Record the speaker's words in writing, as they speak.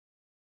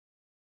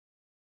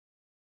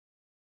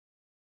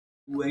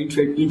We were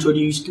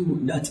introduced to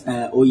that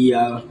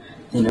OER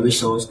and the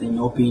resource, the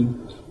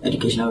open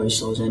educational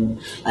resource,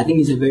 and I think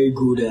it's a very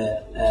good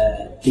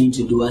thing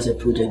to do as a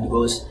project,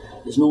 because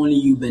it's not only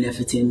you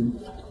benefiting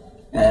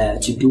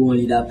to do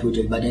only that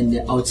project, but then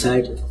the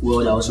outside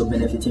world are also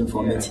benefiting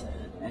from it.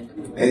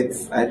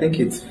 I think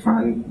it's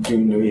fun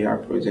doing OER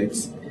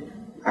projects.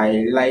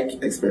 I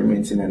like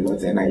experimenting a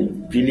lot, and I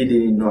really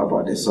didn't know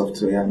about the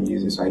software I'm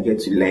using, so I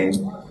get to learn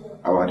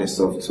about the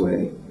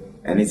software,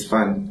 and it's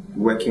fun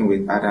working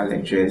with other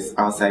lecturers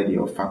outside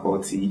your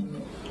faculty.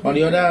 On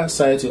the other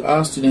side,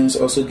 our students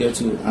also get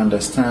to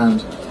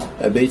understand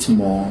a bit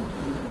more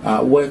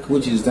work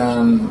which is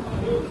done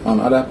on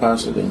other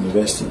parts of the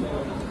university.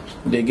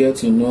 They get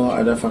to know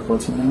other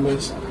faculty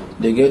members.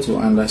 They get to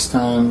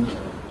understand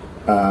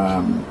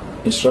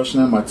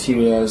instructional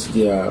materials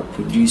they are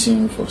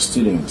producing for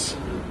students.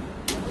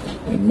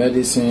 In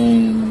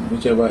medicine,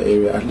 whichever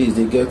area, at least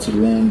they get to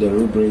learn the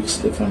rubrics,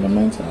 the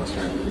fundamentals.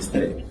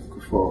 Mr.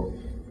 Koffuor,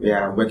 we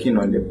are working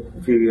on the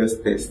various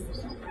tests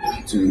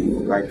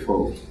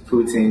for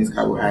proteins,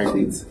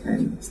 carbohydrates,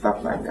 and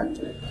stuff like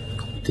that.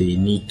 They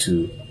need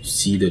to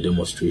see the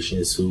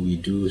demonstration, so we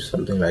do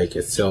something like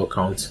a cell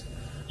count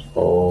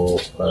or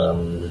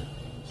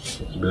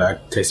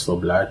blood test for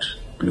blood,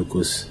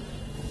 glucose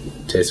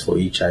test for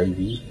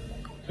HIV,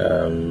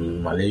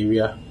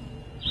 malaria,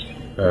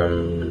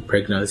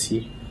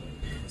 pregnancy.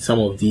 Some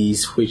of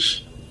these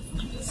which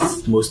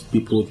most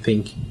people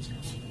think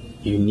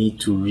you need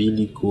to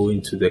really go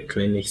into the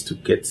clinics to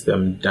get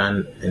them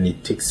done, and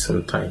it takes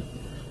some time.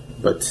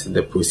 But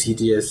the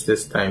procedures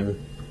this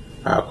time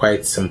are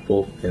quite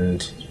simple,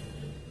 and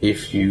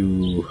if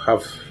you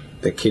have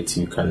the kit,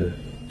 you can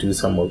do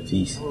some of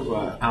these.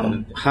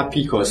 I'm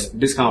happy because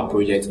this kind of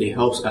project, it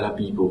helps other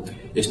people.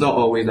 It's not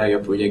always that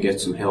your project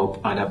gets to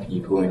help other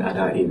people in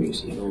other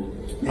areas, you know.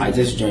 I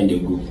just joined the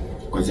group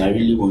because I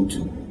really want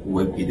to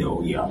work with the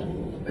OER.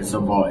 It's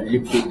about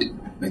lipid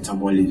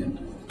metabolism,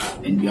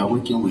 and we are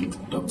working with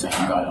Dr.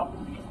 Ngala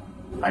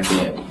at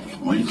the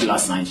molecular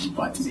science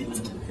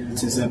department.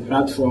 It is a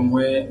platform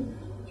where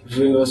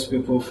various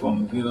people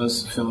from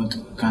various fields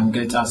can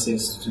get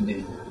access to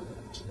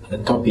the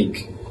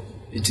topic.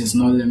 It is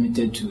not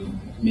limited to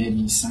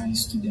maybe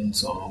science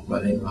students or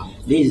whatever.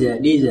 This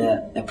is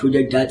a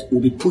project that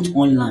will be put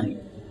online,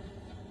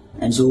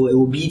 and so it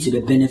will be to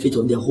the benefit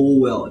of the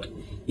whole world.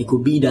 It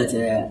could be that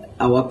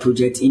our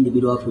project,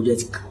 individual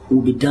projects,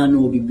 will be done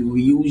or will be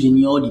used in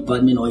your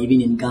department or even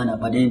in Ghana,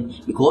 but then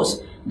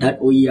because that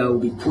OER will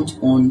be put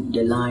on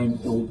the line,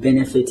 it will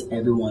benefit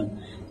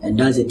everyone, and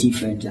that's the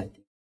difference.